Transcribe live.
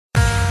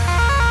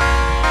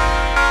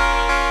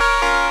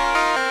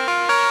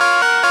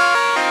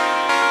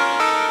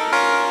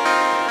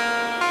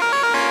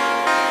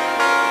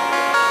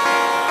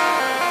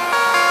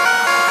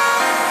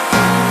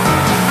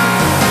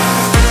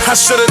I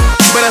shouldn't,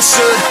 but I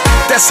should.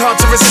 That's hard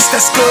to resist,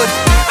 that's good.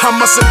 I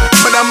mustn't,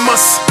 but I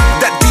must.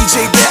 That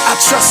DJ there I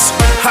trust.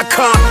 I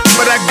can't,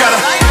 but I gotta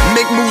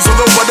make moves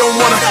although I don't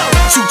wanna.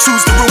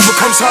 2-2's the room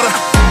becomes hotter.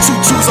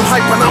 2-2's I'm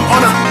hype when I'm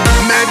on a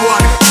mad one.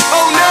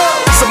 Oh no!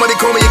 Somebody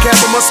call me a cab,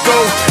 I must go.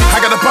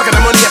 I got a pocket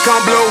of money I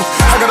can't blow.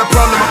 I got a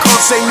problem, I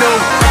can't say no.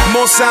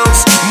 More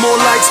sounds,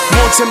 more lights,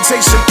 more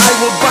temptation, I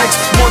will bite.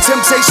 More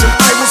temptation,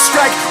 I will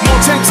strike.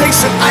 More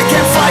temptation, I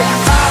can't fight.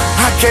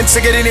 I can't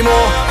take it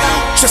anymore.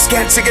 Just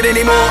can't take it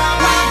anymore.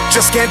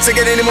 Just can't take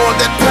it anymore.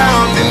 That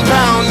pound and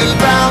pound and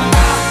pound.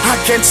 I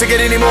can't take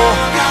it anymore.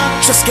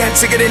 Just can't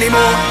take it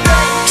anymore.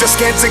 Just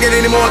can't take it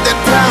anymore. That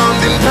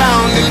pound and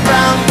pound and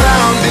pound,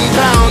 pound and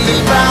pound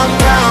and pound,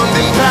 pound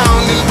and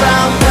pound and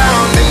pound,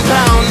 pound and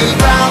pound and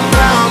pound,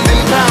 pound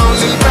and pound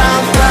and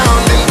pound,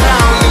 pound and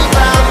pound and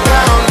pound,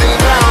 pound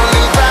and pound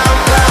and pound,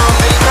 pound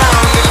and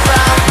pound and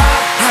pound.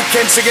 I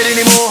can't take it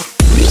anymore.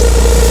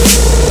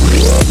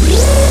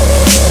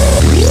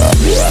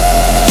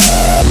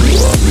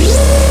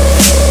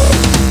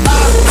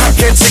 I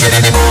can't take it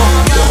anymore.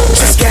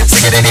 Just can't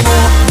take it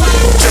anymore.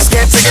 Just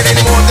can't take it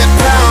anymore. That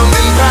pound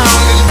and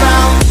pound and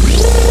pound.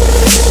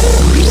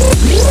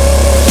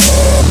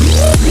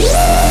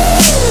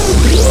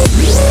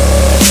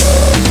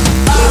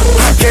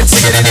 I can't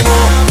take it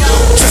anymore.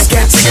 Just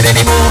can't take it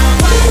anymore.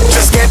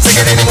 Just can't take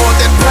it anymore.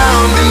 That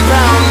pound and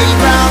pound and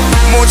pound.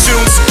 More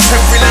tunes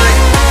every night.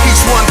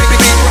 Each one big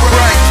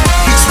right.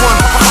 Each one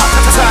hot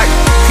tight.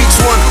 Each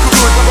one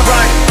good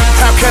right.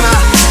 How can I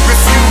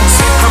refuse?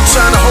 I'm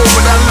trying to hold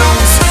but I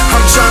lose.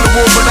 I'm trying to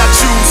war but I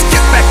choose.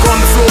 Get back on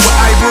the floor where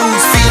I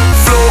bruise. Feet,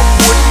 floor,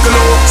 wood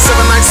galore.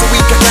 7 nights a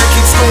week I can't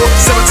keep score.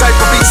 7 type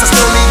of beats I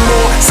still need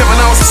more. 7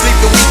 hours of sleep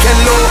the weekend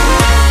low.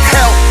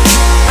 Help.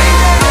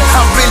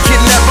 I've been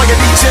kidnapped by a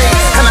DJ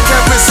and I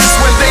can't resist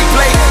when they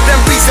play. Them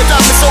beats that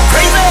drive me so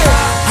crazy.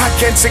 I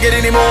can't take it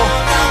anymore.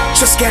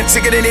 Just can't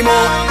take it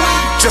anymore.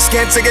 Just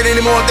can't take it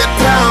anymore. That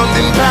pound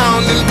and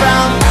pound and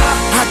pound.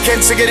 I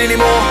can't take it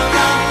anymore.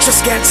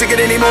 Just can't take it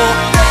anymore.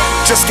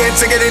 Just can't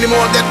take it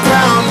anymore. That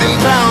pound and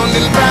pound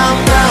and pound,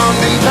 pound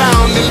and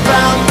pound and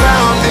pound,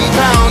 pound and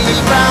pound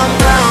and pound,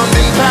 pound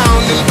and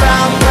pound and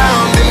pound,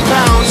 pound and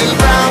pound and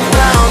pound,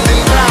 pound and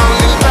pound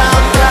and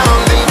pound,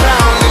 pound and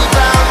pound and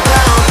pound,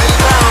 pound and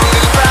pound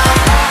and pound.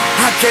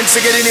 I can't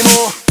take it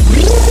anymore.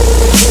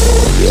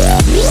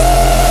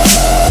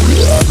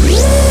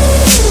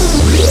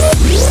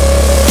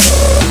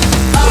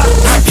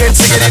 I can't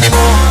take it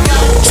anymore.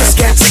 Just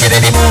can't take it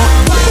anymore.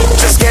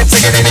 Just can't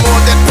take it anymore.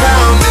 That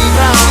pound and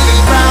pound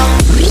and pound.